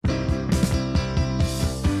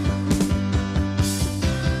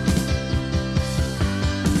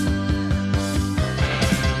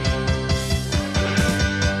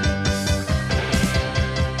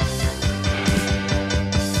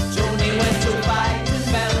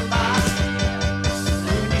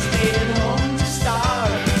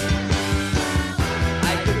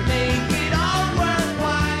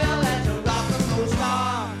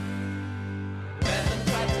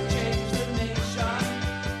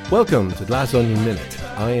Welcome to Glass Onion Minute.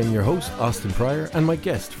 I am your host, Austin Pryor, and my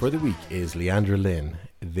guest for the week is Leandra Lynn.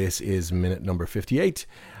 This is minute number 58.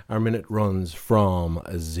 Our minute runs from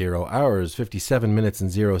 0 hours, 57 minutes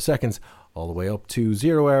and 0 seconds, all the way up to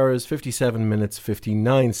 0 hours, 57 minutes,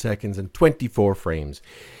 59 seconds, and 24 frames.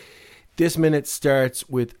 This minute starts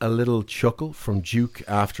with a little chuckle from Duke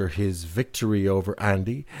after his victory over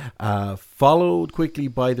Andy, followed quickly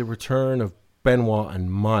by the return of Benoit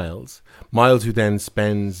and Miles. Miles, who then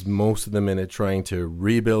spends most of the minute trying to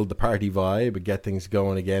rebuild the party vibe and get things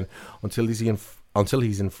going again until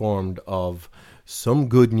he's informed of some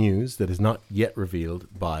good news that is not yet revealed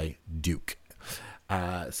by Duke.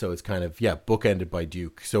 So it's kind of, bookended by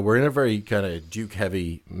Duke. So we're in a very kind of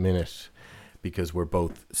Duke-heavy minute because we're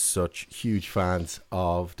both such huge fans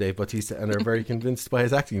of Dave Bautista and are very convinced by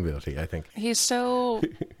his acting ability, I think. He's so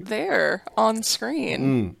there on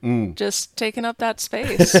screen, just taking up that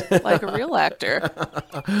space like a real actor.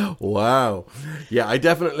 Wow. Yeah, I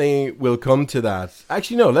definitely will come to that.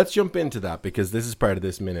 Actually, no, let's jump into that because this is part of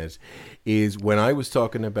this minute, is when I was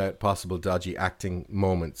talking about possible dodgy acting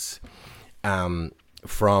moments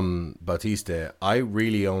from Bautista, I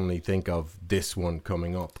really only think of this one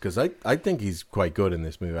coming up because I think he's quite good in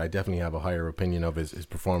this movie. I definitely have a higher opinion of his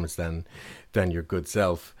performance than your good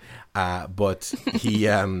self. But he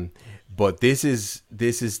but this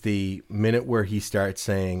is the minute where he starts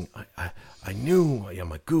saying, I knew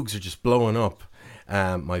my googs are just blowing up.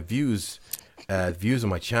 My views on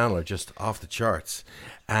my channel are just off the charts.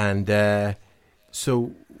 And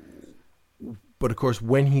so but of course,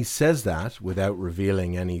 when he says that, without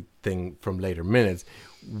revealing anything from later minutes,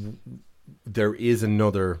 there is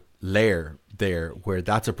another layer there where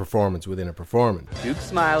that's a performance within a performance. Duke's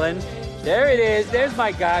smiling. There it is. There's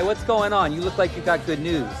my guy. What's going on? You look like you got good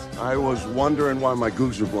news. I was wondering why my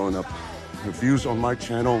googs are blowing up. The views on my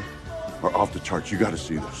channel are off the charts. You got to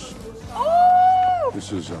see this. Oh!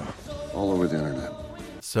 This is all over the internet.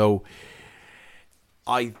 So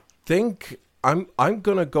I think I'm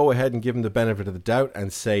going to go ahead and give him the benefit of the doubt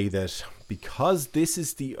and say that because this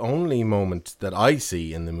is the only moment that I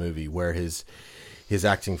see in the movie where his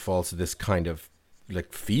acting falls to this kind of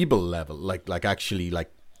like feeble level, like actually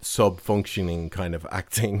like sub-functioning kind of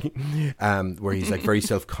acting, where he's like very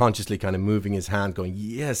self-consciously kind of moving his hand going,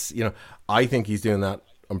 yes, I think he's doing that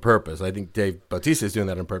on purpose. I think Dave Bautista is doing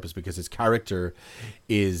that on purpose because his character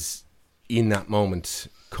is in that moment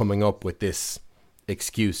coming up with this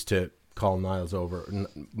excuse to call Miles over.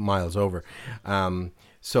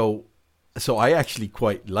 So I actually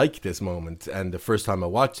quite like this moment, and the first time I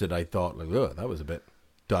watched it, I thought like, oh, that was a bit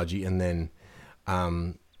dodgy, and then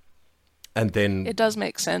it does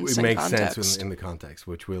make sense. It makes sense in the context,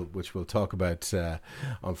 which we'll talk about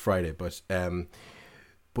on Friday. But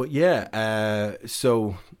but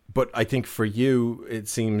I think for you, it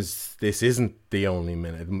seems this isn't the only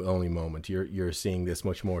moment. You're seeing this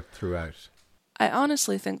much more throughout. I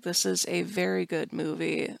honestly think this is a very good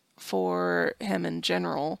movie for him in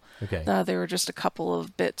general. Okay. There were just a couple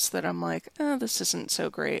of bits that I'm like, this isn't so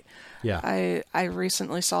great. Yeah. I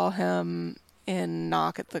recently saw him in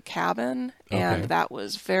Knock at the Cabin, and that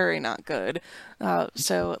was very not good.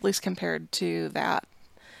 So at least compared to that,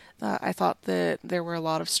 I thought that there were a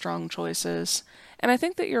lot of strong choices. And I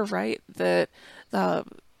think that you're right that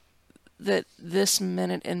that this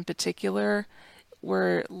minute in particular,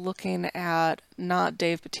 we're looking at not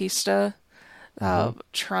Dave Bautista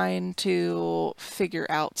trying to figure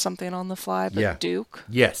out something on the fly, but Duke.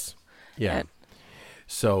 Yes. Yeah.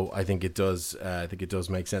 So I think it does.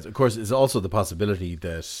 Make sense. Of course, there's also the possibility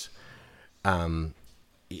that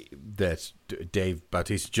that Dave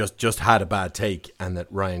Bautista just had a bad take, and that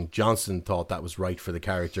Rian Johnson thought that was right for the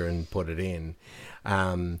character and put it in,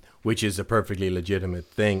 which is a perfectly legitimate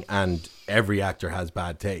thing. And every actor has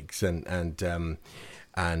bad takes, and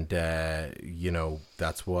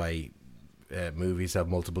that's why movies have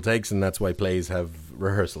multiple takes, and that's why plays have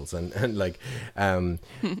rehearsals, and like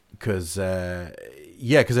because I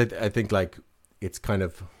think like it's kind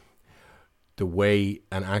of the way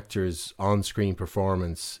an actor's on-screen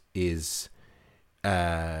performance is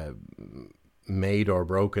made or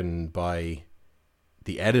broken by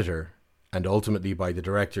the editor and ultimately by the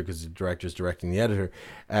director, because the director's directing the editor,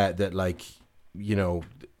 that like, the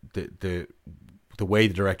way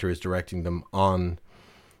the director is directing them on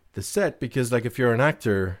the set. Because like if you're an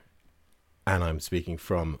actor, and I'm speaking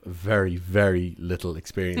from very, very little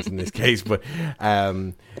experience in this case, but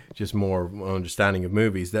just more understanding of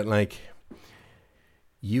movies, that like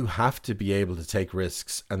you have to be able to take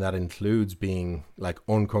risks, and that includes being like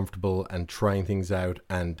uncomfortable and trying things out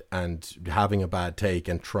and having a bad take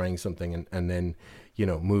and trying something and then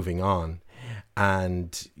moving on.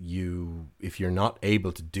 and if you're not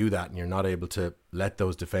able to do that and you're not able to let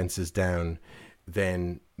those defenses down,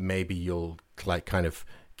 then maybe you'll like kind of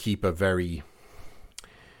keep a very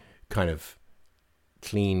kind of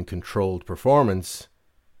clean, controlled performance,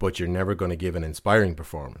 but you're never going to give an inspiring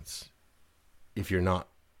performance if you're not,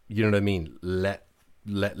 you know what I mean, let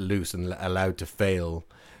loose and allowed to fail,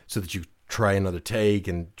 so that you try another take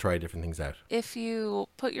and try different things out. If you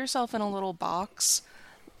put yourself in a little box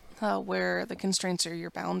where the constraints are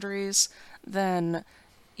your boundaries, then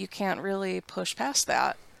you can't really push past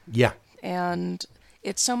that. Yeah. And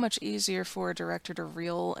it's so much easier for a director to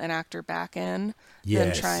reel an actor back in Yes.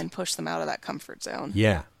 than try and push them out of that comfort zone.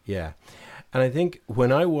 Yeah, yeah. And I think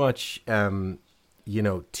when I watch,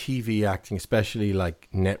 TV acting, especially like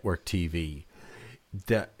network TV,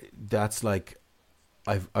 that's like,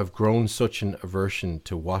 I've grown such an aversion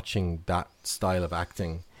to watching that style of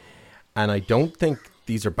acting. And I don't think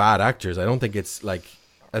these are bad actors. I don't think it's like,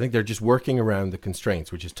 I think they're just working around the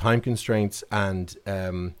constraints, which is time constraints and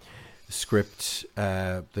script,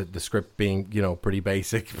 the script being, pretty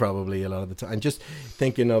basic probably a lot of the time. And just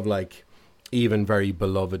thinking of like even very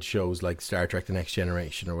beloved shows like Star Trek The Next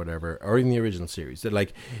Generation or whatever, or even the original series, that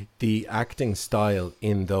like the acting style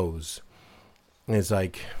in those is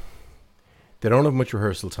like, they don't have much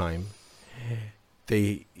rehearsal time.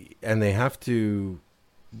 They have to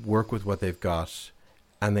work with what they've got,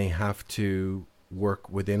 and they have to work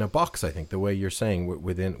within a box, I think, the way you're saying,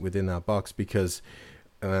 within that box, because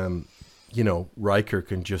Riker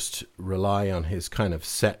can just rely on his kind of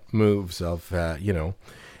set moves of the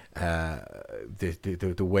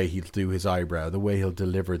way he'll do his eyebrow, the way he'll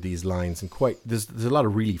deliver these lines, and there's a lot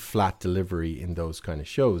of really flat delivery in those kind of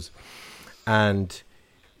shows. And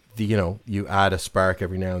you add a spark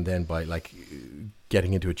every now and then by like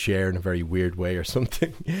getting into a chair in a very weird way or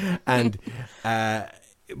something. And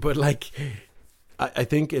but like I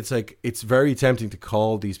think it's like, it's very tempting to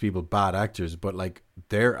call these people bad actors, but like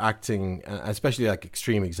they're acting, especially like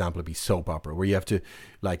extreme example would be soap opera, where you have to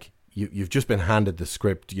like, you've just been handed the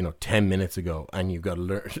script 10 minutes ago, and you've got to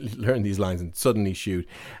learn these lines and suddenly shoot,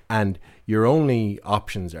 and your only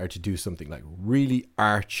options are to do something like really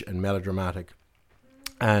arch and melodramatic,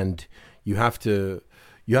 and you have to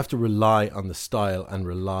rely on the style and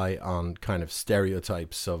rely on kind of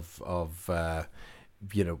stereotypes of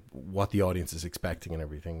what the audience is expecting and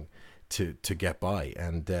everything to get by.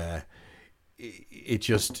 And it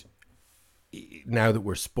just, now that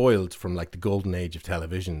we're spoiled from like the golden age of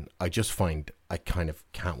television, I just find I kind of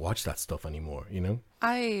can't watch that stuff anymore,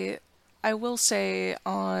 I will say,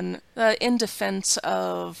 on in defense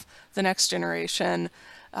of The Next Generation,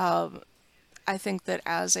 I think that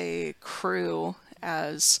as a crew,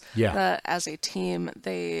 as a team,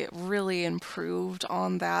 they really improved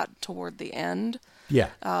on that toward the end. Yeah.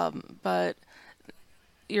 But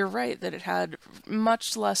you're right that it had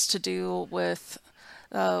much less to do with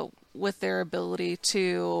their ability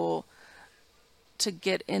to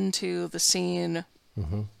get into the scene,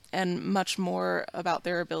 mm-hmm. and much more about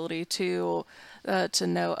their ability to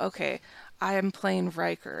know, okay, I am playing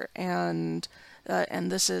Riker, and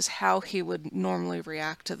this is how he would normally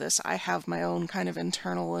react to this. I have my own kind of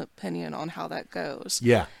internal opinion on how that goes.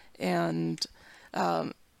 Yeah. And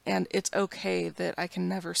it's okay that I can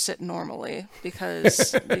never sit normally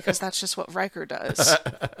because that's just what Riker does.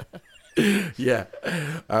 Yeah.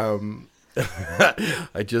 I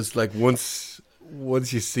just like, once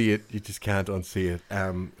you see it, you just can't unsee it.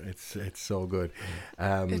 It's so good.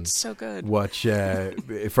 It's so good. Watch,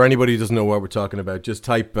 for anybody who doesn't know what we're talking about, just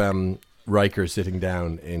type Riker sitting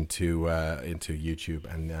down into YouTube,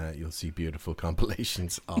 and you'll see beautiful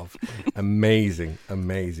compilations of amazing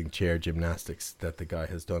chair gymnastics that the guy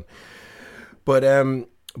has done. But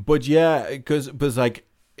yeah, because like,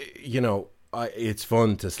 it's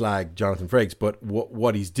fun to slag Jonathan Frakes, but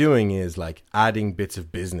what he's doing is like adding bits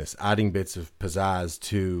of business, adding bits of pizzazz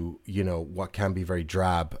to what can be very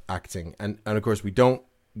drab acting, and of course we don't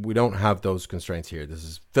have those constraints here. This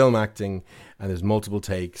is film acting, and there's multiple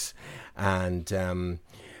takes, and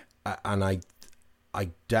I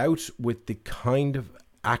doubt, with the kind of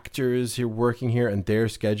actors who are working here and their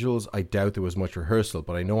schedules, I doubt there was much rehearsal.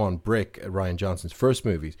 But I know on Brick, Rian Johnson's first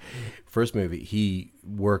movie, he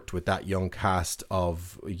worked with that young cast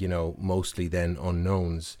of mostly then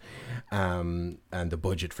unknowns, and the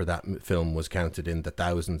budget for that film was counted in the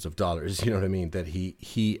thousands of dollars. You know what I mean? That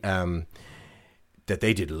he that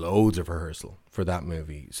they did loads of rehearsal for that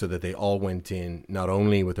movie, so that they all went in not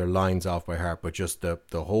only with their lines off by heart, but just the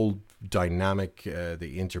whole dynamic,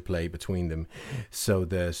 the interplay between them, so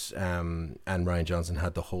that and Rian Johnson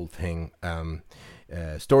had the whole thing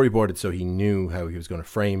storyboarded, so he knew how he was going to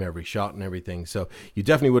frame every shot and everything. So you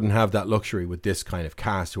definitely wouldn't have that luxury with this kind of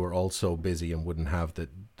cast, who are also busy and wouldn't have the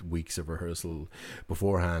weeks of rehearsal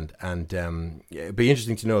beforehand. And it'd be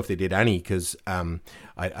interesting to know if they did any, because I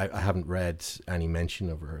haven't read any mention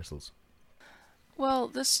of rehearsals. Well,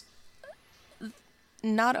 this,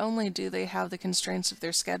 not only do they have the constraints of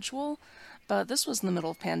their schedule, but this was in the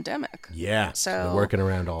middle of pandemic. Yeah, so they're working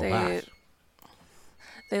around all that.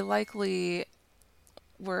 They likely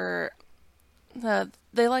were,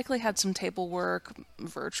 they likely had some table work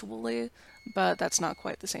virtually, but that's not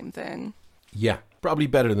quite the same thing. Yeah, probably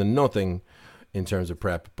better than nothing in terms of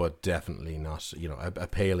prep, but definitely not, a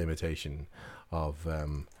pale imitation of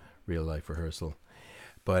real life rehearsal.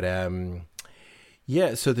 But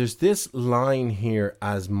yeah, so there's this line here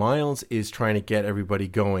as Miles is trying to get everybody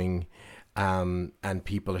going, and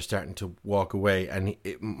people are starting to walk away, and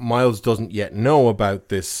Miles doesn't yet know about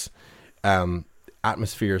this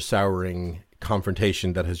atmosphere souring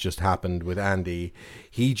confrontation that has just happened with Andy.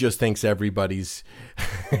 He just thinks everybody's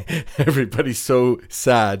so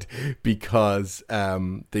sad because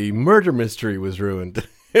the murder mystery was ruined.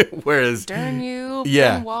 Whereas, darn you,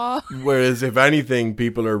 yeah. Benoit. Whereas, if anything,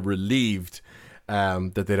 people are relieved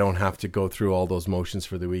that they don't have to go through all those motions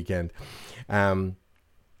for the weekend.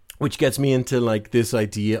 Which gets me into like this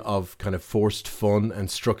idea of kind of forced fun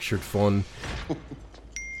and structured fun.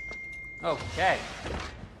 Okay.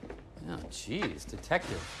 Oh, geez,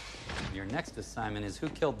 detective. Your next assignment is who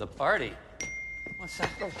killed the party. What's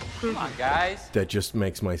that? Come on, guys. That just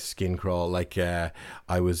makes my skin crawl. Like I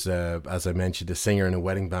was, as I mentioned, a singer in a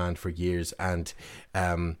wedding band for years, and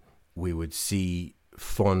we would see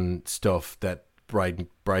fun stuff that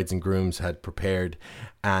brides and grooms had prepared,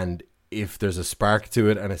 and if there's a spark to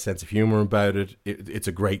it and a sense of humor about it, it's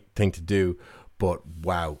a great thing to do. But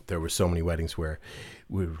wow, there were so many weddings where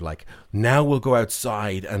we were like, now we'll go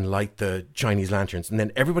outside and light the Chinese lanterns, and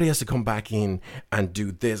then everybody has to come back in and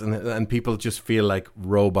do this, and people just feel like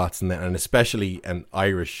robots, and especially an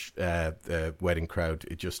Irish wedding crowd.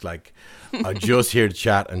 It just like, I'm just here to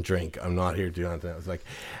chat and drink. I'm not here to do anything. It's like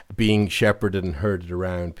being shepherded and herded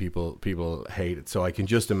around. People hate it. So I can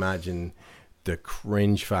just imagine the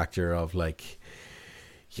cringe factor of like,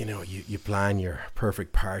 you plan your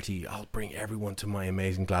perfect party. I'll bring everyone to my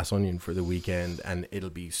amazing Glass Onion for the weekend, and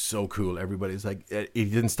it'll be so cool. Everybody's like, he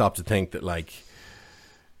didn't stop to think that, like,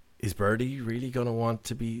 is Birdie really going to want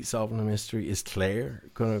to be solving a mystery? Is Claire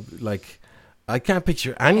going to, like, I can't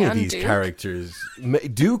picture any of these characters.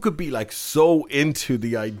 Duke could be like so into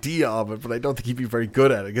the idea of it, but I don't think he'd be very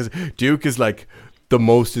good at it, because Duke is like the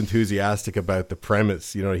most enthusiastic about the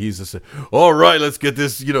premise. He's just all right, let's get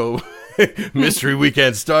this mystery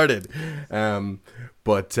weekend started.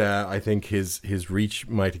 But I think his reach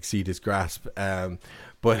might exceed his grasp.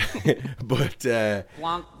 But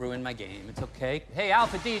Blanc ruined my game. It's okay. Hey,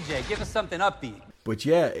 Alpha DJ, give us something upbeat. But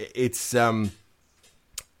yeah, it's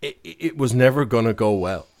it was never gonna go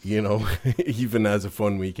well, even as a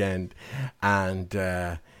fun weekend, and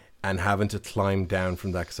having to climb down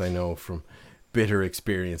from that, because I know from bitter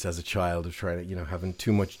experience as a child of trying to, having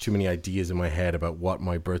too many ideas in my head about what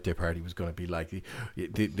my birthday party was going to be like.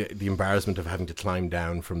 The embarrassment of having to climb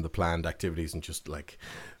down from the planned activities and just like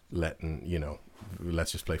letting,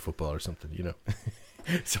 let's just play football or something,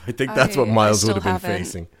 So I think that's what Miles would have been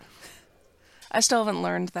facing. I still haven't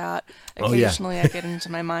learned that. Occasionally I get into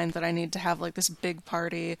my mind that I need to have like this big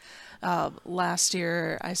party. Last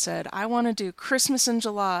year I said, I want to do Christmas in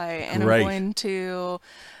July, and right.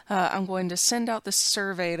 I'm going to send out this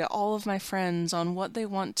survey to all of my friends on what they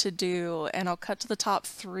want to do, and I'll cut to the top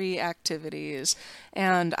 3 activities.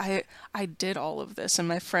 And I did all of this, and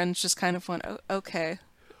my friends just kind of went, okay,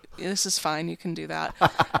 this is fine, you can do that.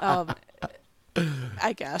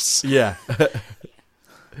 I guess. Yeah.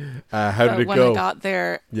 How did it go? When I got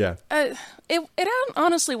there, yeah, it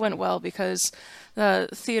honestly went well, because the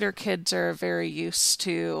theater kids are very used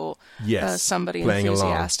to somebody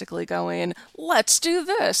enthusiastically going, let's do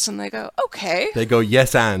this, and they go, okay. They go,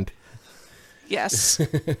 yes, and yes.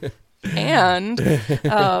 And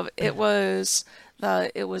it was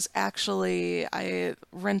actually, I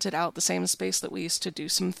rented out the same space that we used to do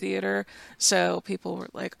some theater, so people were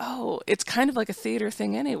like, oh, it's kind of like a theater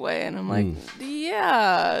thing anyway, and I'm like,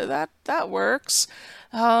 yeah, that works.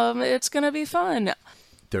 It's gonna be fun.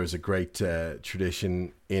 There was a great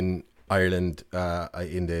tradition in Ireland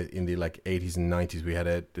in the like 80s and 90s. We had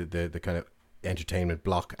the kind of entertainment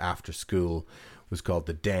block after school, was called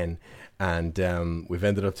The Den. And we've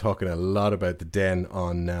ended up talking a lot about The Den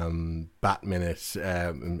on Bat Minute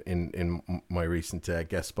in my recent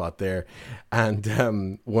guest spot there.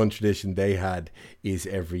 And one tradition they had is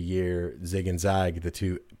every year Zig and Zag, the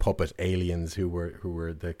two puppet aliens who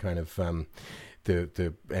were the kind of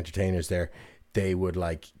the entertainers there, they would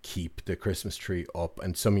like keep the Christmas tree up,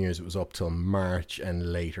 and some years it was up till March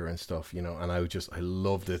and later and stuff, you know. And I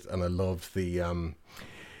loved it, and I loved the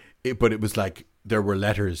but it was like there were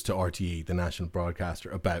letters to RTE, the national broadcaster,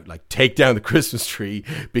 about like take down the Christmas tree,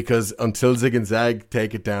 because until Zig and Zag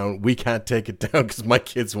take it down, we can't take it down because my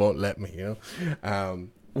kids won't let me, you know.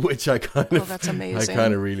 Which I kind of, that's amazing. I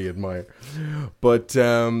kind of really admire. But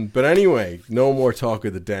anyway, no more talk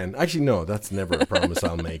of The Den. Actually, no, that's never a promise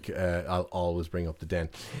I'll make. I'll always bring up The Den.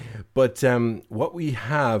 But what we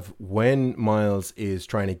have when Miles is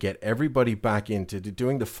trying to get everybody back into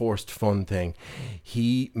doing the forced fun thing,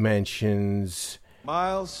 he mentions,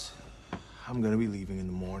 Miles, I'm going to be leaving in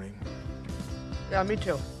the morning. Yeah, me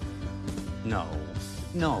too.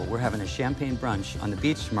 No, we're having a champagne brunch on the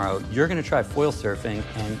beach tomorrow. You're going to try foil surfing,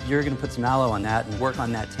 and you're going to put some aloe on that and work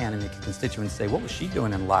on that tan and make your constituents say, what was she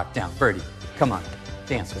doing in lockdown? Birdie, come on,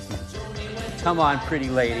 dance with me. Come on, pretty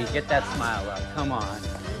lady, get that smile out. Come on,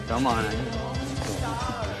 come on.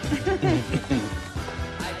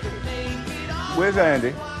 Where's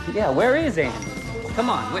Andy? Yeah, where is Andy? Come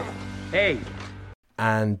on, hey.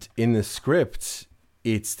 And in the script,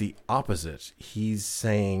 it's the opposite. He's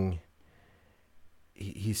saying,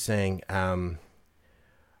 you're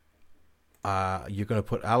going to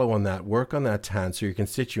put aloe on that, work on that tan, so your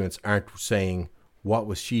constituents aren't saying, what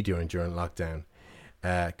was she doing during lockdown?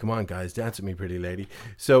 Come on, guys, dance with me, pretty lady.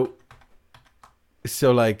 So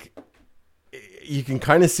like, you can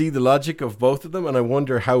kind of see the logic of both of them, and I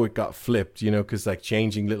wonder how it got flipped, you know, because like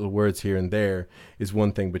changing little words here and there is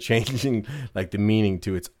one thing, but changing like the meaning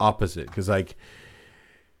to its opposite, because like,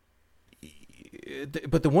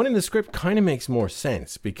 but the one in the script kind of makes more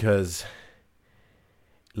sense, because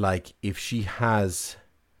like if she has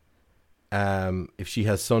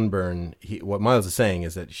sunburn, what Miles is saying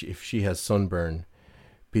is that if she has sunburn,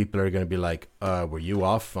 people are going to be like, were you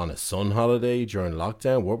off on a sun holiday during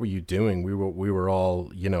lockdown? What were you doing? We were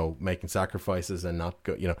all, you know, making sacrifices and not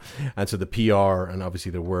go, you know. And so the PR, and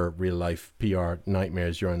obviously there were real life PR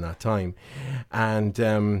nightmares during that time.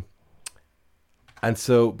 And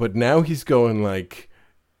so, but now he's going like,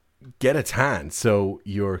 get a tan, so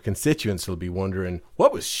your constituents will be wondering,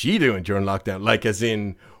 what was she doing during lockdown? Like, as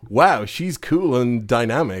in, wow, she's cool and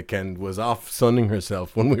dynamic and was off sunning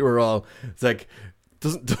herself when we were all. It's like,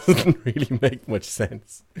 doesn't really make much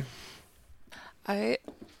sense.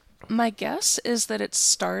 My guess is that it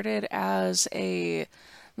started as a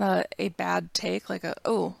bad take, like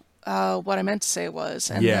what I meant to say was,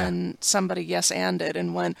 and then somebody yes-anded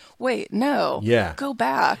and went, wait, no, go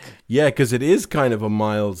back. Yeah, because it is kind of a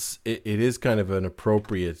Miles, it is kind of an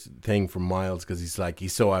appropriate thing for Miles, because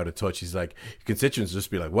he's so out of touch. He's like, constituents just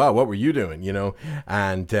be like, wow, what were you doing, you know?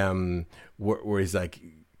 And where he's like,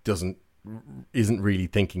 isn't really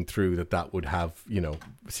thinking through that would have, you know,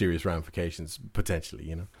 serious ramifications potentially,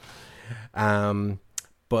 you know.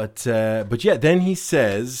 But yeah, then he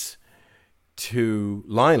says to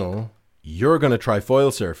Lionel, you're going to try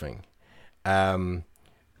foil surfing,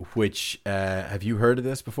 which have you heard of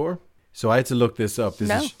this before? So I had to look this up.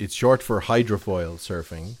 It's short for hydrofoil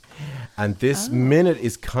surfing, and this minute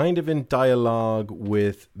is kind of in dialogue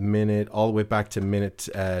with minute all the way back to minute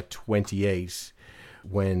 28,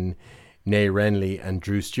 when Nay Renly and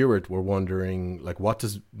Drew Stewart were wondering, like, what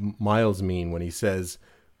does Miles mean when he says,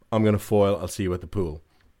 I'm going to foil, I'll see you at the pool.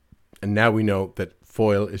 And now we know that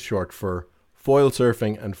foil is short for foil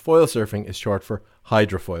surfing, and foil surfing is short for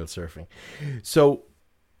hydrofoil surfing. So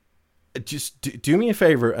just do me a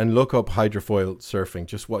favor and look up hydrofoil surfing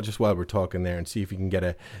just while we're talking there, and see if you can get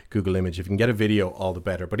a Google image. If you can get a video, all the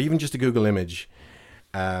better. But even just a Google image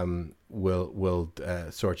will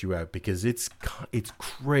sort you out, because it's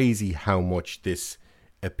crazy how much this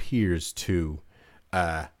appears to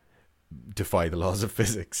defy the laws of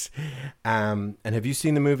physics. And have you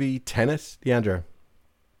seen the movie Tenet, Leandra?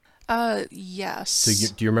 Yes.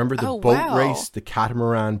 So do you remember the boat race, the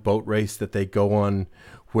catamaran boat race that they go on,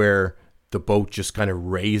 where the boat just kind of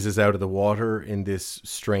raises out of the water in this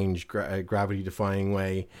strange gravity-defying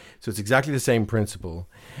way? So it's exactly the same principle.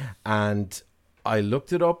 And I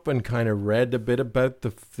looked it up and kind of read a bit about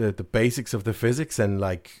the basics of the physics, and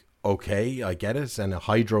like, okay, I get it. And a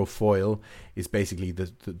hydrofoil is basically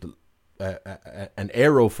an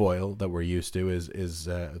aerofoil that we're used to is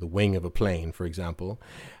the wing of a plane, for example,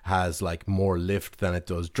 has like more lift than it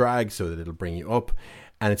does drag, so that it'll bring you up.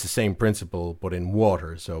 and it's the same principle but in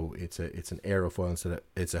water. So it's an aerofoil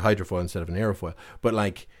it's a hydrofoil instead of an aerofoil. But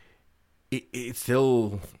like it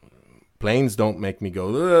still, planes don't make me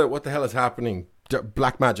go, what the hell is happening?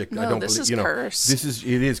 Black magic. No, I don't this believe, is cursed.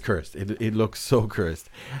 It is cursed. It looks so cursed.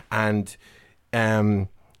 And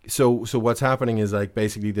so what's happening is like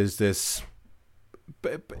basically there's this,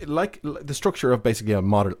 like the structure of basically a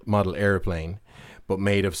model airplane, but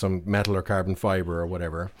made of some metal or carbon fiber or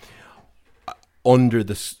whatever, under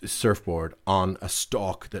the surfboard on a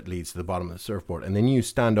stalk that leads to the bottom of the surfboard. And then you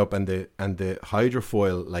stand up and the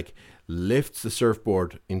hydrofoil like lifts the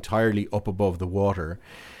surfboard entirely up above the water.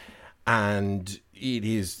 And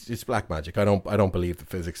it's black magic. I don't believe the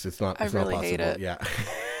physics. It's not really possible. hate it. Yeah.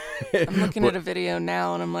 I'm looking at a video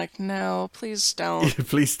now and I'm like, no, please don't.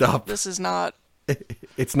 Please stop. This is not.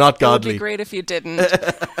 It's not godly. It would be great if you didn't.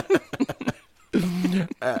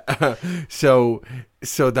 So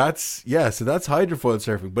that's hydrofoil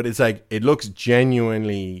surfing, but it's like it looks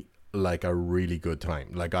genuinely like a really good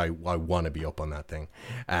time. Like I want to be up on that thing.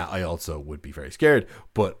 I also would be very scared,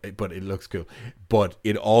 but it looks cool. But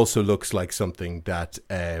it also looks like something that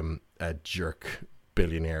a jerk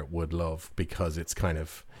billionaire would love, because it's kind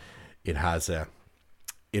of, it has a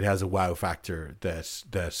wow factor that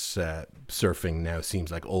surfing now seems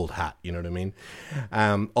like old hat. You know what I mean?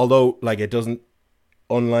 Although like it doesn't,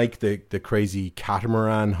 unlike the crazy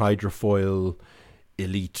catamaran hydrofoil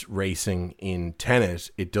elite racing in Tenet,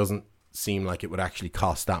 it doesn't seem like it would actually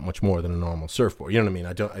cost that much more than a normal surfboard. You know what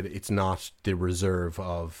I mean? It's not the reserve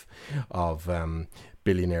of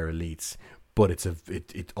billionaire elites, but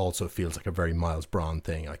it also feels like a very Miles Braun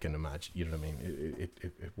thing, I can imagine. You know what I mean?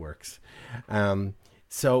 It works.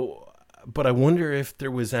 So, but I wonder if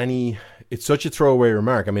there was any. It's such a throwaway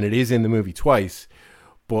remark. I mean, it is in the movie twice,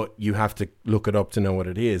 but you have to look it up to know what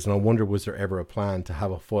it is. And I wonder, was there ever a plan to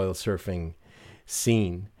have a foil surfing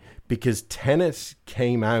scene? Because Tenet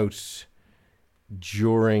came out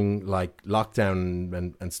during like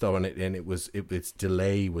lockdown and stuff, and its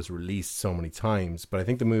delay was released so many times. But I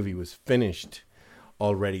think the movie was finished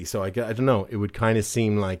already. So I don't know. It would kind of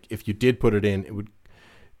seem like if you did put it in, it would.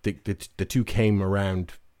 The two came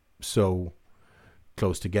around so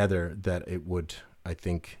close together that it would, I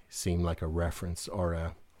think, seem like a reference or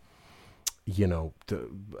a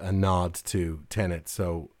nod to Tenet.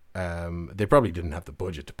 So they probably didn't have the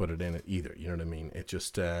budget to put it in it either. You know what I mean? It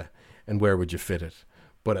just and where would you fit it?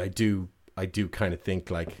 But I do kind of think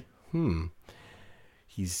like,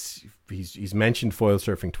 he's mentioned foil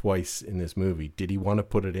surfing twice in this movie. Did he want to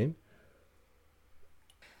put it in?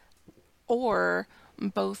 Or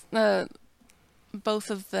both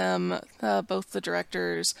of them, both the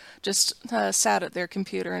directors, just sat at their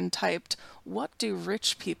computer and typed, "What do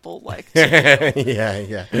rich people like to do?"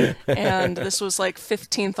 Yeah. And this was like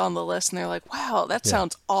 15th on the list, and they're like, "Wow, that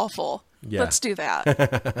sounds awful. Yeah. Let's do that."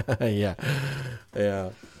 Yeah.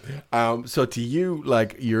 So to you,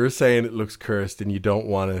 like, you're saying it looks cursed and you don't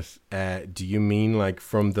want it. Do you mean like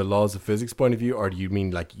from the laws of physics point of view, or do you mean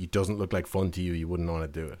like it doesn't look like fun to you? You wouldn't want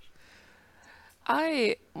to do it.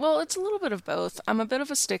 Well, it's a little bit of both. I'm a bit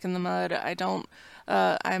of a stick in the mud.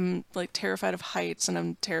 I'm like terrified of heights, and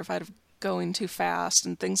I'm terrified of going too fast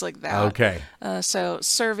and things like that. Okay. So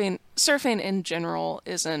surfing in general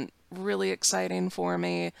isn't really exciting for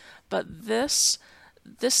me, but this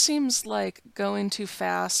seems like going too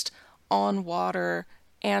fast on water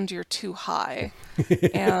and you're too high.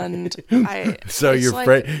 And so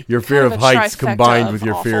your fear of heights combined with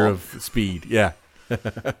your fear of speed. Yeah.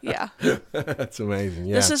 Yeah. That's amazing.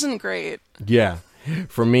 Yeah. This isn't great. Yeah.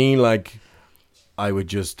 For me, like, it would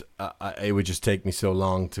just take me so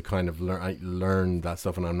long to kind of learn that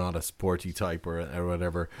stuff, and I'm not a sporty type or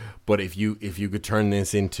whatever. But if you could turn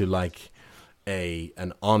this into like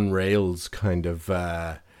an on rails kind of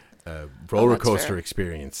roller coaster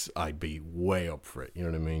experience, I'd be way up for it. You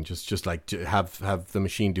know what I mean? Just like to have the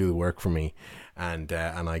machine do the work for me, and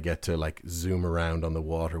I get to like zoom around on the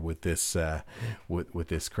water with this with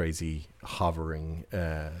this crazy hovering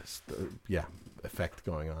effect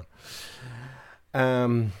going on.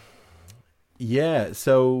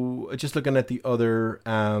 So just looking at the other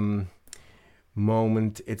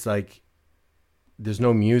moment, it's like there's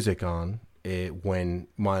no music on when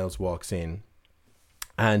Miles walks in,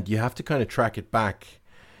 and you have to kind of track it back,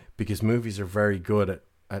 because movies are very good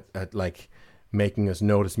at like making us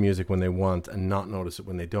notice music when they want and not notice it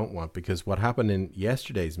when they don't want. Because what happened in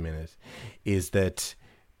yesterday's minute is that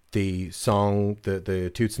the song, the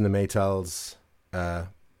Toots and the Maytals,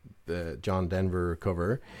 the John Denver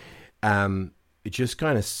cover, it just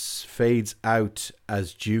kind of fades out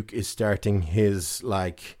as Duke is starting his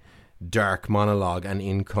like dark monologue, and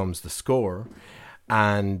in comes the score.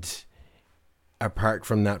 And apart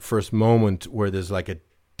from that first moment where there's like a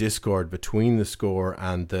discord between the score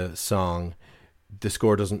and the song, the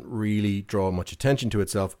score doesn't really draw much attention to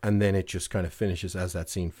itself, and then it just kind of finishes as that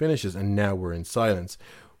scene finishes, and now we're in silence.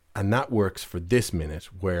 And that works for this minute,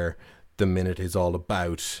 where the minute is all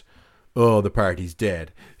about, oh, the party's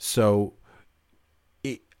dead. So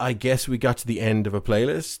I guess we got to the end of a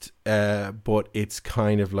playlist, but it's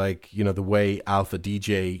kind of like, you know, the way Alpha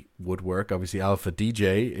DJ would work. Obviously, Alpha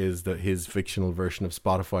DJ is his fictional version of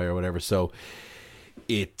Spotify or whatever. So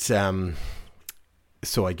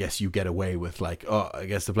so I guess you get away with like, oh, I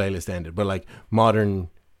guess the playlist ended. But like modern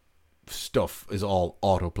stuff is all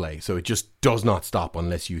autoplay, so it just does not stop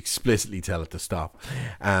unless you explicitly tell it to stop.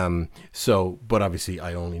 But obviously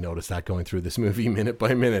I only noticed that going through this movie minute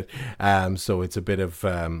by minute. So it's a bit of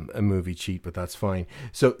a movie cheat, but that's fine.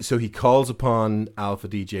 So he calls upon Alpha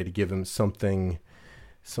DJ to give him something,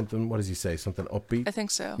 what does he say? Something upbeat? I think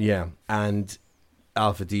so. Yeah. And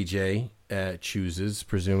Alpha DJ chooses,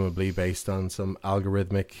 presumably based on some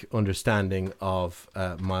algorithmic understanding of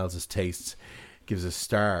Miles's tastes, gives a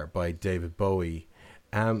Star by David Bowie,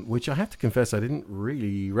 which I have to confess I didn't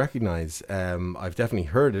really recognize. I've definitely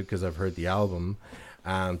heard it because I've heard the album.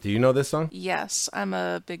 Do you know this song? Yes, I'm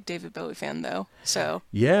a big David Bowie fan though. So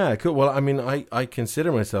yeah, cool. Well, I mean, I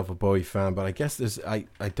consider myself a Bowie fan, but I guess I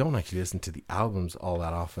don't actually listen to the albums all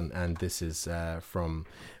that often, and this is from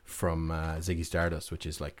Ziggy Stardust, which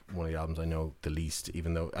is like one of the albums I know the least,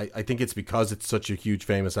 even though I think it's because it's such a huge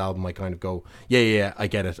famous album. I kind of go, yeah, I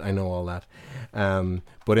get it, I know all that.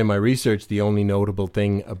 But in my research, the only notable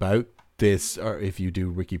thing about this, or if you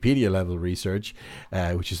do Wikipedia level research,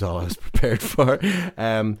 which is all I was prepared for,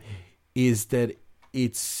 is that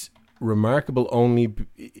it's remarkable only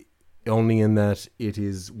in that it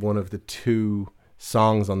is one of the two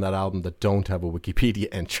songs on that album that don't have a Wikipedia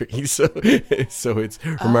entry. So it's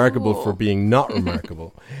remarkable for being not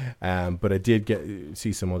remarkable. But I did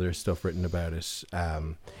see some other stuff written about it.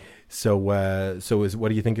 What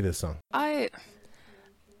do you think of this song?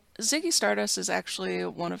 Ziggy Stardust is actually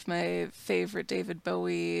one of my favorite David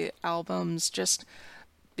Bowie albums, just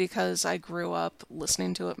because I grew up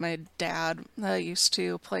listening to it. My dad used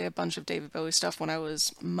to play a bunch of David Bowie stuff when I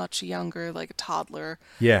was much younger, like a toddler.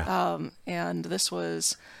 Yeah. And this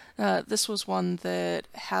was one that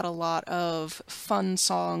had a lot of fun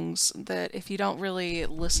songs that, if you don't really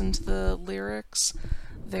listen to the lyrics,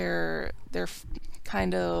 they're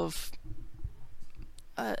kind of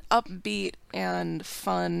upbeat and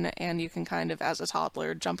fun, and you can kind of, as a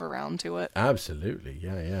toddler, jump around to it. Absolutely,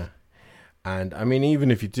 yeah. And I mean,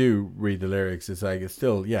 even if you do read the lyrics, it's like it's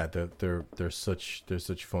still, yeah, they're such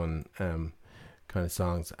fun kind of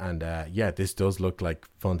songs. And yeah, this does look like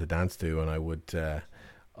fun to dance to. And I would,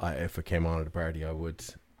 if it came on at a party, I would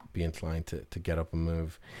be inclined to get up and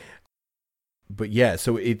move. But yeah,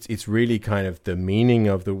 so it's really kind of the meaning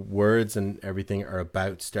of the words and everything are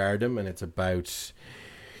about stardom, and it's about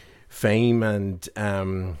fame, and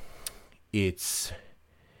it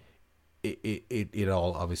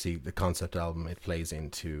all, obviously the concept album, it plays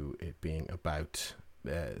into it being about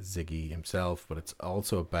Ziggy himself, but it's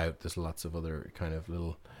also about, there's lots of other kind of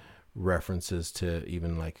little references to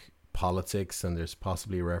even like politics, and there's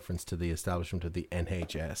possibly a reference to the establishment of the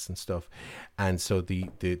NHS and stuff. And so the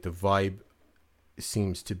vibe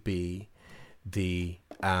seems to be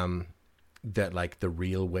that like the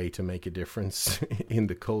real way to make a difference in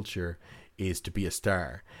the culture is to be a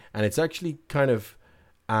star, and it's actually kind of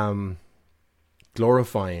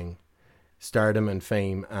glorifying stardom and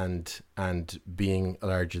fame and being a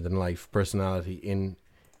larger than life personality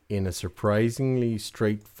in a surprisingly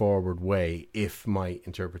straightforward way, if my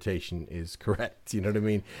interpretation is correct. You know what I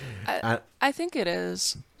mean? I think it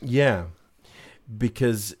is. Yeah,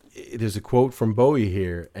 because there's a quote from Bowie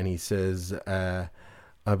here, and he says,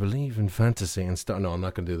 I believe in fantasy and star... No, I'm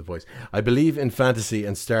not going to do the voice. I believe in fantasy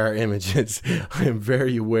and star images. I am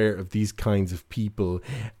very aware of these kinds of people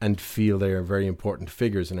and feel they are very important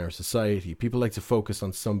figures in our society. People like to focus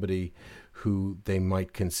on somebody who they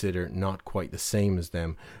might consider not quite the same as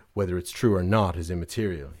them. Whether it's true or not is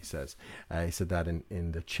immaterial, he says. He said that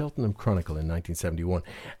in the Cheltenham Chronicle in 1971.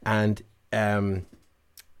 And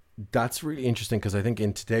that's really interesting, because I think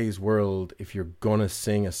in today's world, if you're gonna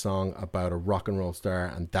sing a song about a rock and roll star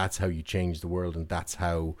and that's how you change the world and that's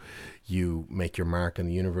how you make your mark in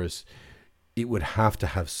the universe, it would have to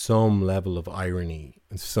have some level of irony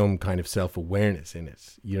and some kind of self-awareness in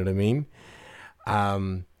it. You know what I mean?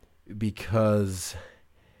 Because,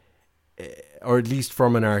 or at least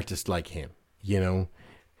from an artist like him, you know,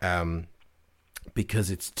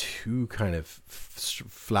 because it's too kind of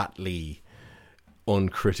flatly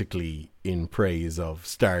uncritically in praise of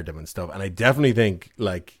stardom and stuff. And I definitely think,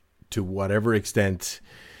 like, to whatever extent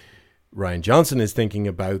Rian Johnson is thinking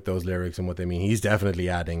about those lyrics and what they mean, he's definitely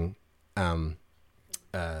adding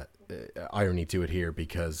irony to it here,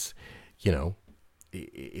 because, you know,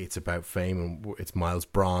 it's about fame and it's Miles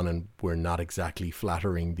Bron, and we're not exactly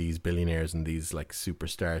flattering these billionaires and these like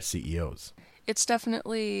superstar CEOs. It's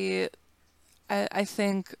definitely, I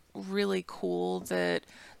think, really cool that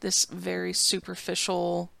this very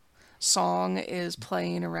superficial song is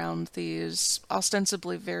playing around these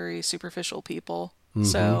ostensibly very superficial people. Mm-hmm.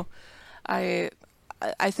 So I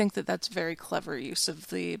think that that's very clever use of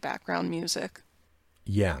the background music.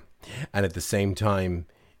 Yeah. And at the same time,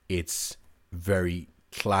 it's very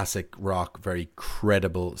classic rock, very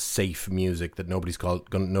credible, safe music that nobody's going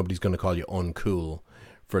to call you uncool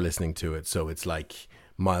for listening to it. So it's like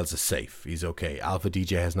Miles is safe. He's okay. Alpha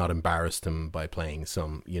DJ has not embarrassed him by playing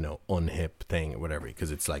some, you know, unhip thing or whatever,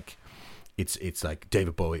 because it's like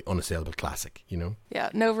David Bowie, unassailable classic, you know? Yeah,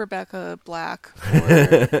 no Rebecca Black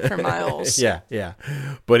for Miles. Yeah.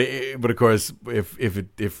 But of course, if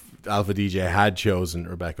Alpha DJ had chosen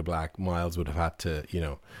Rebecca Black, Miles would have had to, you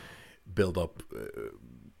know, build up,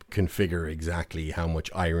 configure exactly how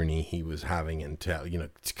much irony he was having and tell, you know,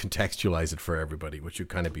 to contextualize it for everybody, which would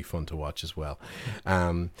kind of be fun to watch as well.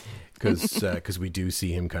 Because we do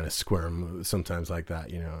see him kind of squirm sometimes like that,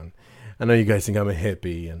 you know. And I know you guys think I'm a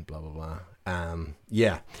hippie and blah, blah, blah.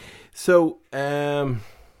 Yeah. So,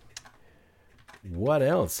 what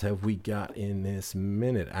else have we got in this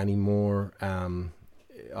minute? Any more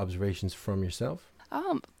observations from yourself?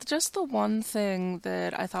 Just the one thing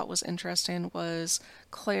that I thought was interesting was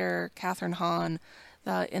Claire, Catherine Hahn.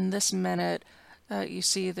 In this minute, you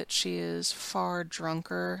see that she is far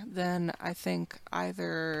drunker than I think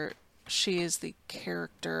either she is the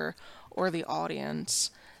character or the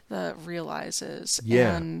audience that realizes.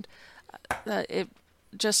 Yeah. And it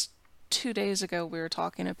just 2 days ago we were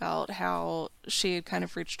talking about how she had kind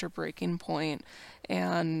of reached her breaking point,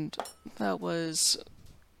 and that was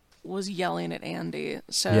yelling at Andy.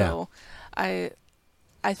 So yeah.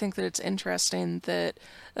 I think that it's interesting that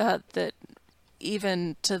that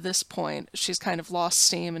even to this point she's kind of lost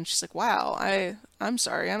steam, and she's like, wow, I'm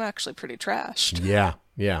sorry, I'm actually pretty trashed.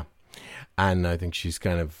 Yeah. And I think she's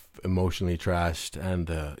kind of emotionally trashed, and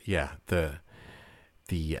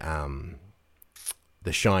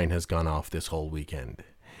the shine has gone off this whole weekend,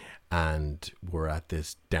 and we're at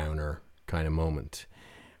this downer kind of moment.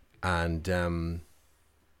 And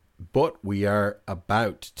but we are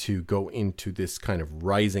about to go into this kind of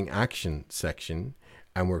rising action section,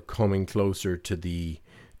 and we're coming closer to the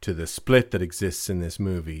split that exists in this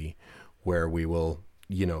movie, where we will,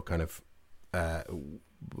 you know, kind of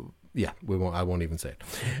we won't. I won't even say it.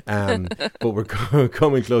 But we're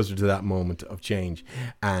coming closer to that moment of change,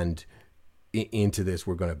 and into this,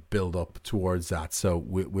 we're going to build up towards that. So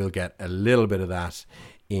we'll get a little bit of that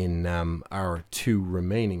in our 2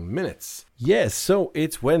 remaining minutes. Yes, so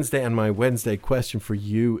it's Wednesday, and my Wednesday question for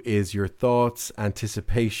you is your thoughts,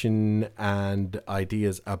 anticipation, and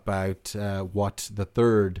ideas about what the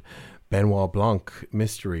third Benoit Blanc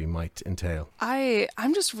mystery might entail.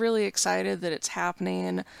 I'm just really excited that it's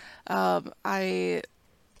happening. I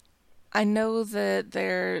know that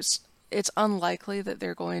it's unlikely that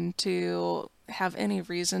they're going to have any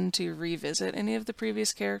reason to revisit any of the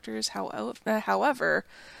previous characters. However,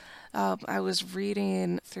 I was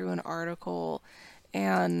reading through an article,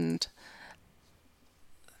 and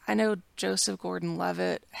I know Joseph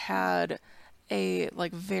Gordon-Levitt had a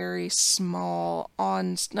like very small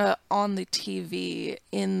on the TV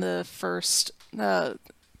in the first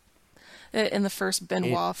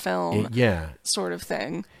Benoit film, sort of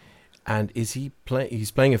thing. And is he he's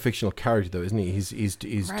playing a fictional character though, isn't he? He's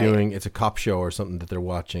right. Doing, it's a cop show or something that they're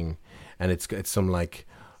watching, and it's some like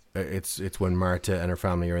it's when Marta and her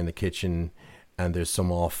family are in the kitchen, and there's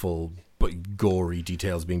some awful but gory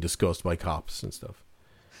details being discussed by cops and stuff.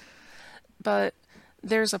 But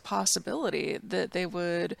there's a possibility that they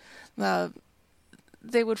would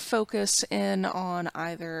focus in on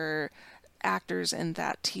either actors in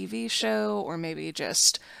that TV show, or maybe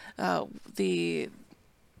just the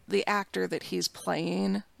actor that he's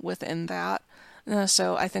playing within that.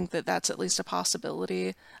 So I think that that's at least a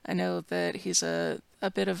possibility. I know that he's a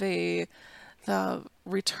bit of a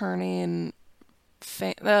returning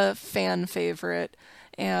fan favorite,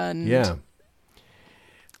 and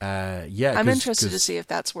I'm interested to see if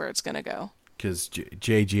that's where it's going to go. Because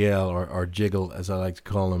JGL, or Jiggle, as I like to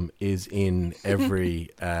call him, is in every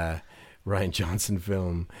Rian Johnson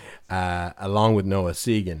film, along with Noah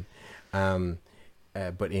Segan.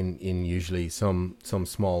 But in usually some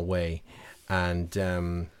small way, And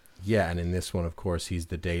and in this one, of course, he's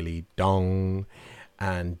the Daily Dong,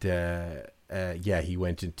 and he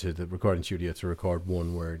went into the recording studio to record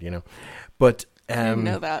one word, but I didn't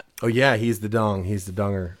know that. Oh yeah, he's the Dong, he's the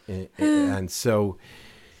Donger, and so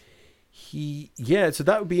so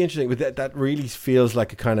that would be interesting. But that really feels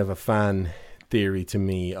like a kind of a fan theory to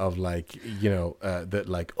me of like, that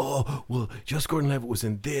like, oh, well, Joseph Gordon-Levitt was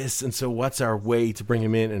in this, and so what's our way to bring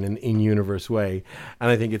him in an in-universe way? And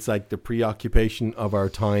I think it's like the preoccupation of our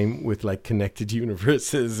time with like connected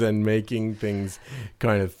universes and making things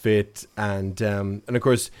kind of fit, and of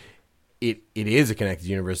course it is a connected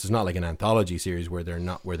universe. It's not like an anthology series where they're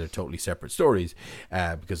totally separate stories,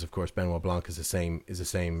 because of course Benoit Blanc is the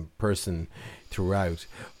same person throughout.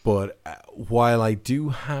 But while I do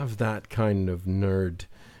have that kind of nerd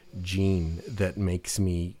gene that makes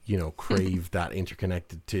me, crave that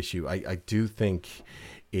interconnected tissue, I do think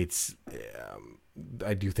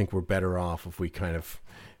we're better off if we kind of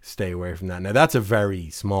stay away from that. Now that's a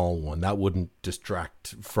very small one. That wouldn't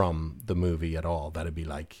distract from the movie at all. That'd be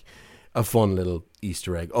like a fun little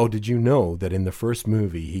Easter egg. Oh, did you know that in the first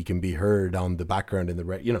movie he can be heard on the background in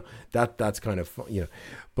the that's kind of fun,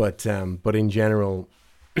 but in general,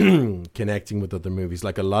 connecting with other movies,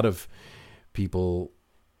 like a lot of people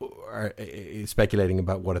are speculating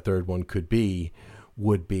about what a third one could be,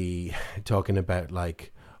 would be talking about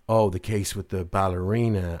like, oh, the case with the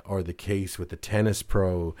ballerina or the case with the tennis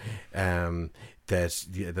pro that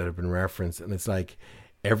have been referenced, and it's like,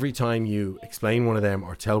 every time you explain one of them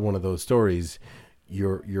or tell one of those stories,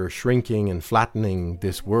 you're shrinking and flattening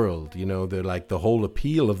this world. They're like, the whole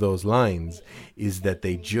appeal of those lines is that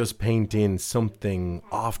they just paint in something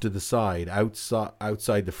off to the side,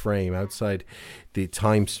 outside the frame, outside the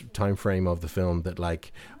time frame of the film, that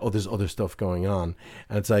like, oh, there's other stuff going on.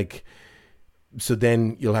 And it's like, so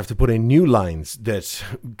then you'll have to put in new lines that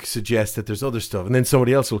suggest that there's other stuff, and then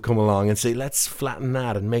somebody else will come along and say, let's flatten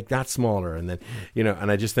that and make that smaller, and then and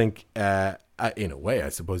I just think in a way I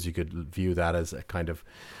suppose you could view that as a kind of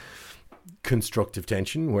constructive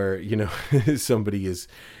tension where somebody is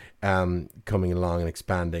coming along and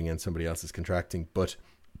expanding and somebody else is contracting, but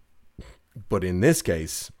in this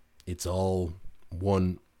case it's all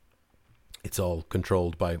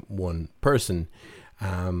controlled by one person.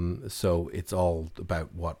 So it's all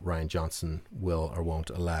about what Rian Johnson will or won't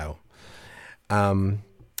allow.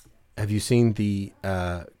 Have you seen the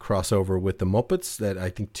crossover with the Muppets that I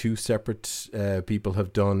think two separate people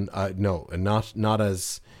have done? No, not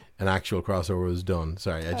as an actual crossover was done.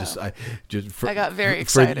 Sorry, I got very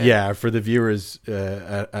excited. For the viewers,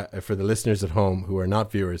 for the listeners at home who are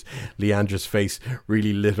not viewers, Leandra's face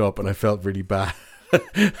really lit up, and I felt really bad. I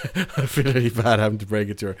feel really bad having to break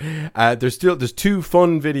it to her. There's two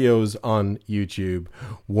fun videos on YouTube.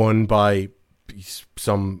 One by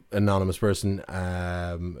some anonymous person.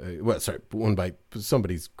 One by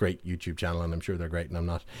somebody's great YouTube channel, and I'm sure they're great, and I'm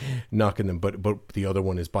not knocking them. But the other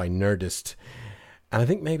one is by Nerdist, and I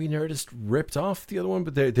think maybe Nerdist ripped off the other one.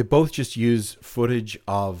 But they both just use footage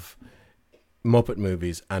of Muppet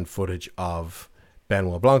movies and footage of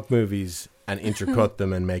Benoit Blanc movies, and intercut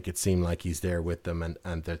them and make it seem like he's there with them,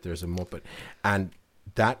 and that there's a Muppet. And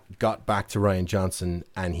that got back to Rian Johnson,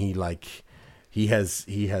 and he has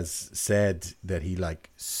said that he like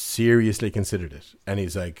seriously considered it, and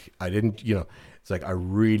he's like, I didn't, it's like, I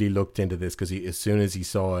really looked into this, because as soon as he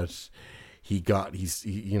saw it, he was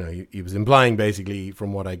implying, basically,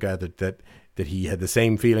 from what I gathered, that he had the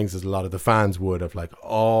same feelings as a lot of the fans would, of like,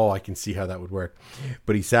 oh, I can see how that would work.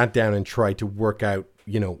 But he sat down and tried to work out,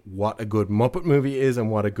 what a good Muppet movie is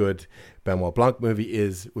and what a good Benoit Blanc movie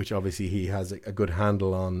is, which obviously he has a good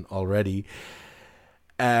handle on already.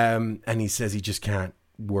 And he says he just can't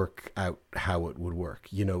work out how it would work.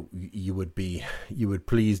 You would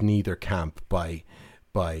please neither camp by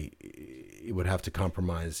it would have to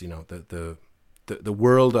compromise. The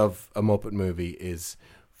world of a Muppet movie is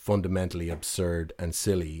fundamentally absurd and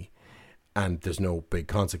silly, and there's no big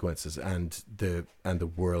consequences, and the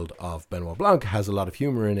world of Benoit Blanc has a lot of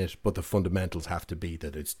humor in it, but the fundamentals have to be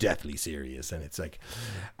that it's deathly serious, and it's like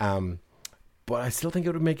but I still think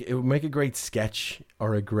it would make a great sketch,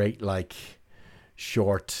 or a great like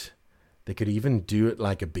short. They could even do it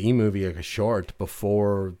like a B movie, like a short,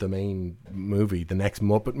 before the main movie. The next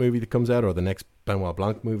Muppet movie that comes out, or the next Benoit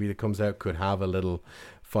Blanc movie that comes out, could have a little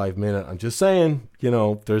 5-minute. I'm just saying,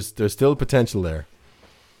 there's still potential there.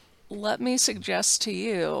 Let me suggest to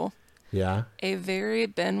you, a very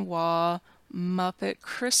Benoit Muppet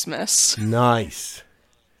Christmas. Nice.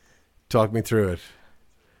 Talk me through it.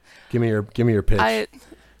 Give me your pitch.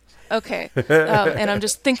 Okay, and I'm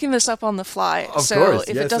just thinking this up on the fly. Of so course,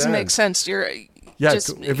 if yes, it doesn't make sense, Yeah, Just,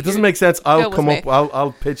 if it doesn't make sense, I'll go come with up.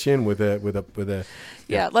 I'll pitch in with a.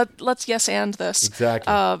 Yeah, let's yes and this.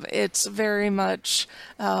 Exactly. It's very much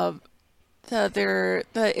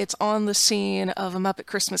it's on the scene of A Muppet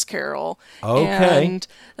Christmas Carol. Okay.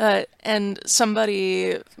 And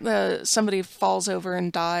somebody falls over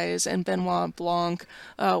and dies, and Benoit Blanc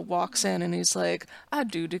walks in and he's like, "I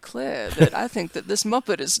do declare that I think that this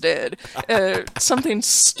Muppet is dead." Something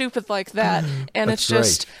stupid like that, and That's it's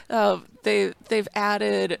just they've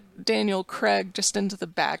added Daniel Craig just into the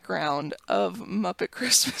background of Muppet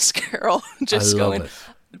Christmas Carol, just I love going, it.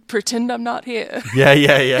 "Pretend I'm not here." Yeah.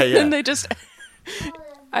 And they just,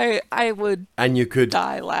 I would And you could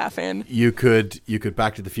die laughing. you could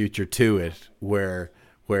Back to the Future to it, where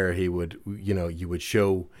he would, you would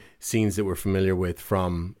show scenes that we're familiar with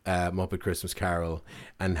from Muppet Christmas Carol,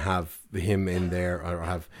 and have him in there,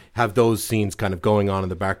 or have those scenes kind of going on in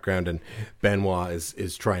the background, and Benoit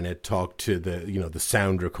is trying to talk to the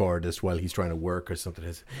sound recordist while he's trying to work or something.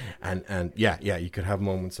 And you could have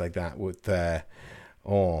moments like that with I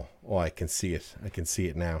can see it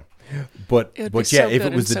now. But It would be yeah, so if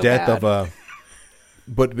good it was and the so death bad. of a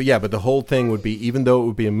but the whole thing would be, even though it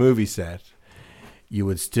would be a movie set, you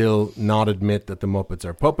would still not admit that the Muppets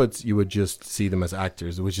are puppets. You would just see them as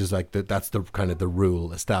actors, which is like that's the kind of the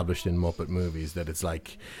rule established in Muppet movies, that it's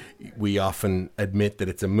like we often admit that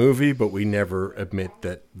it's a movie, but we never admit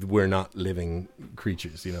that we're not living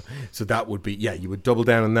creatures, So that would be, you would double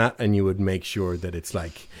down on that, and you would make sure that it's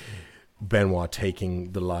like Benoit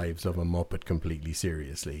taking the lives of a Muppet completely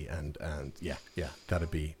seriously, and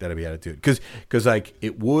that'd be how to do it, because like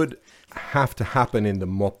it would have to happen in the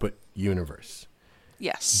Muppet universe.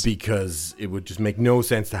 Yes. Because it would just make no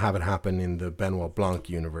sense to have it happen in the Benoit Blanc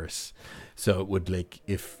universe. So it would, like,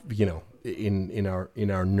 if in our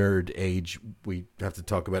nerd age, we have to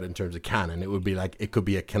talk about it in terms of canon. It would be like, it could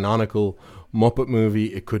be a canonical Muppet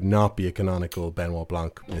movie. It could not be a canonical Benoit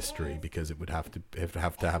Blanc mystery, because it would have to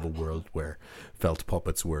have a world where felt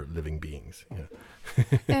puppets were living beings.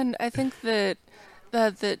 And I think that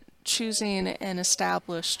choosing an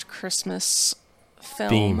established Christmas film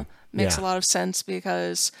Theme. makes Yeah. a lot of sense,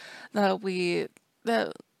 because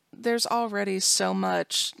there's already so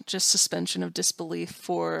much just suspension of disbelief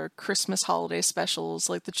for Christmas holiday specials,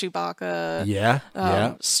 like the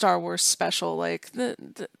Chewbacca Star Wars special. Like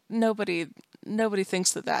nobody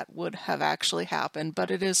thinks that would have actually happened,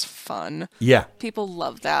 but it is fun. Yeah. People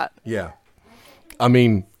love that. Yeah. I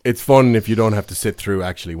mean, it's fun if you don't have to sit through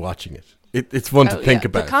actually watching it. It's fun to think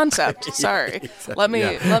about. The concept. Sorry. Exactly. Let me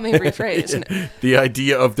rephrase. Yeah. The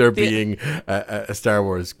idea of there being a Star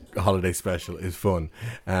Wars holiday special is fun.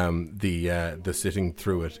 The sitting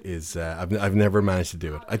through it is I've never managed to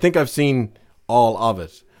do it. I think I've seen all of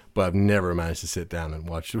it, but I've never managed to sit down and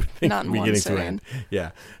watch it Not in from one beginning to sitting. end.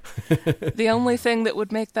 Yeah. The only thing that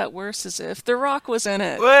would make that worse is if The Rock was in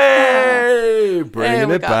it. Way! Bringing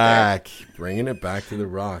we it got back. Bringing it back to The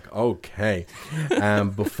Rock. Okay.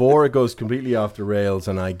 Before it goes completely off the rails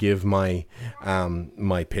and I give my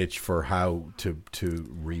my pitch for how to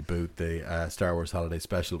reboot the Star Wars Holiday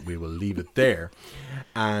Special, we will leave it there.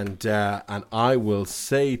 And I will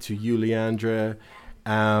say to you, Leandra,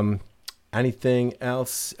 anything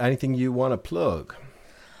else? Anything you want to plug?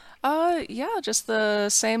 Yeah, just the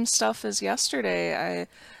same stuff as yesterday.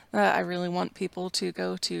 I really want people to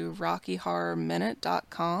go to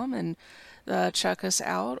RockyHorrorMinute.com and check us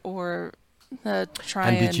out, or try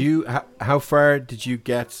and... did you? How far did you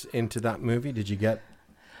get into that movie? Did you get?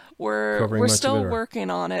 We're still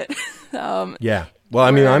working on it. Yeah. Well,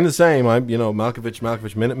 I mean, I'm the same. I'm,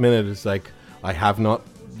 Malkovich, minute is like, I have not,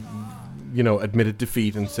 admitted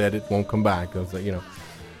defeat and said it won't come back. I was like,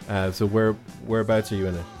 so whereabouts are you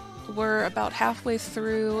in it? We're about halfway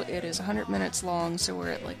through. It is 100 minutes long, so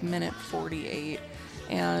we're at like minute 48.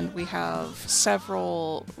 And we have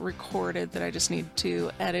several recorded that I just need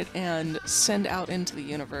to edit and send out into the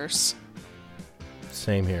universe.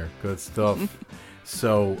 Same here. Good stuff.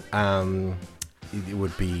 So, it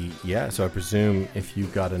would be, so I presume if you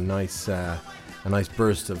got a nice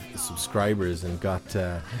burst of subscribers and got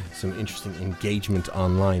some interesting engagement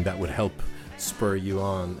online, that would help spur you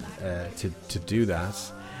on to do that.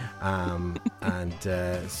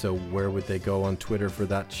 So where would they go on Twitter for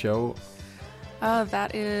that show?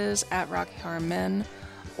 That is at Rocky Horror Men,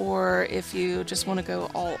 or if you just want to go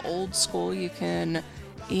all old school, you can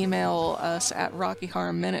email us at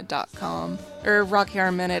rockyhorrorminute.com or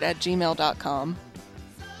rockyhorrorminute@gmail.com.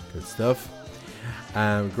 Good stuff.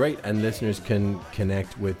 Great, and listeners can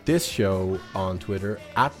connect with this show on Twitter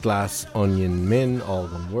at GlassOnionMin, all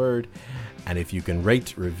one word. And if you can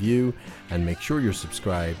rate, review, and make sure you're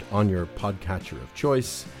subscribed on your podcatcher of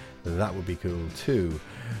choice, that would be cool too.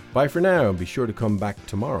 Bye for now, and be sure to come back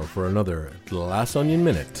tomorrow for another Glass Onion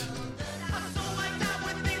Minute.